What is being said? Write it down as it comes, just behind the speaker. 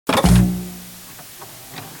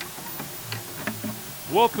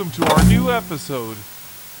Welcome to our new episode.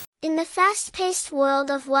 In the fast-paced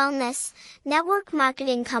world of wellness, network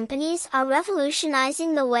marketing companies are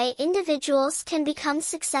revolutionizing the way individuals can become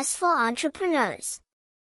successful entrepreneurs.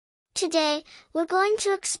 Today, we're going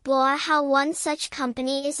to explore how one such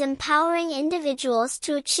company is empowering individuals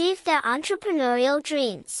to achieve their entrepreneurial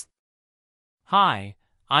dreams. Hi,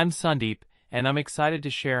 I'm Sandeep, and I'm excited to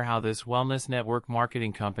share how this wellness network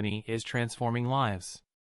marketing company is transforming lives.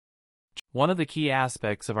 One of the key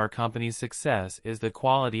aspects of our company's success is the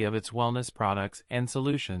quality of its wellness products and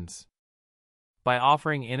solutions. By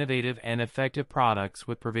offering innovative and effective products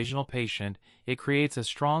with Provisional Patient, it creates a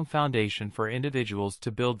strong foundation for individuals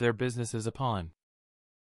to build their businesses upon.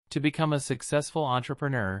 To become a successful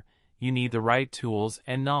entrepreneur, you need the right tools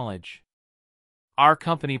and knowledge. Our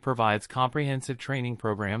company provides comprehensive training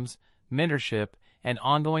programs, mentorship, and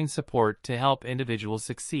ongoing support to help individuals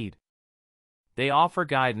succeed. They offer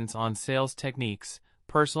guidance on sales techniques,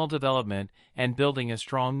 personal development, and building a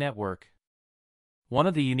strong network. One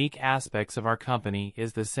of the unique aspects of our company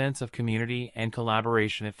is the sense of community and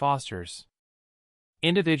collaboration it fosters.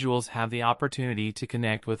 Individuals have the opportunity to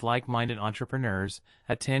connect with like-minded entrepreneurs,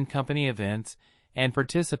 attend company events, and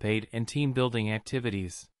participate in team-building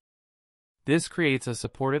activities. This creates a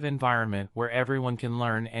supportive environment where everyone can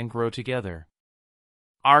learn and grow together.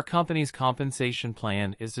 Our company's compensation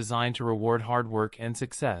plan is designed to reward hard work and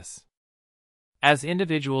success. As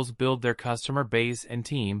individuals build their customer base and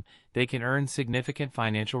team, they can earn significant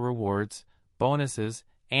financial rewards, bonuses,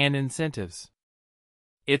 and incentives.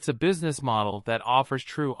 It's a business model that offers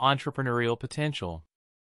true entrepreneurial potential.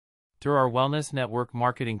 Through our Wellness Network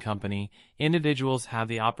Marketing Company, individuals have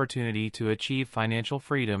the opportunity to achieve financial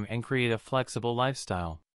freedom and create a flexible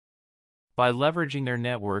lifestyle. By leveraging their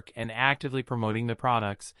network and actively promoting the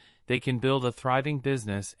products, they can build a thriving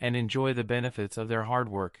business and enjoy the benefits of their hard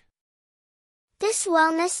work. This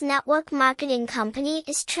wellness network marketing company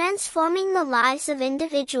is transforming the lives of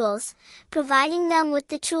individuals, providing them with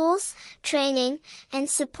the tools, training, and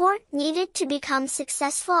support needed to become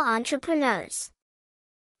successful entrepreneurs.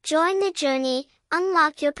 Join the journey,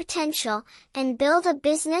 unlock your potential, and build a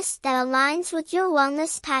business that aligns with your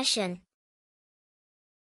wellness passion.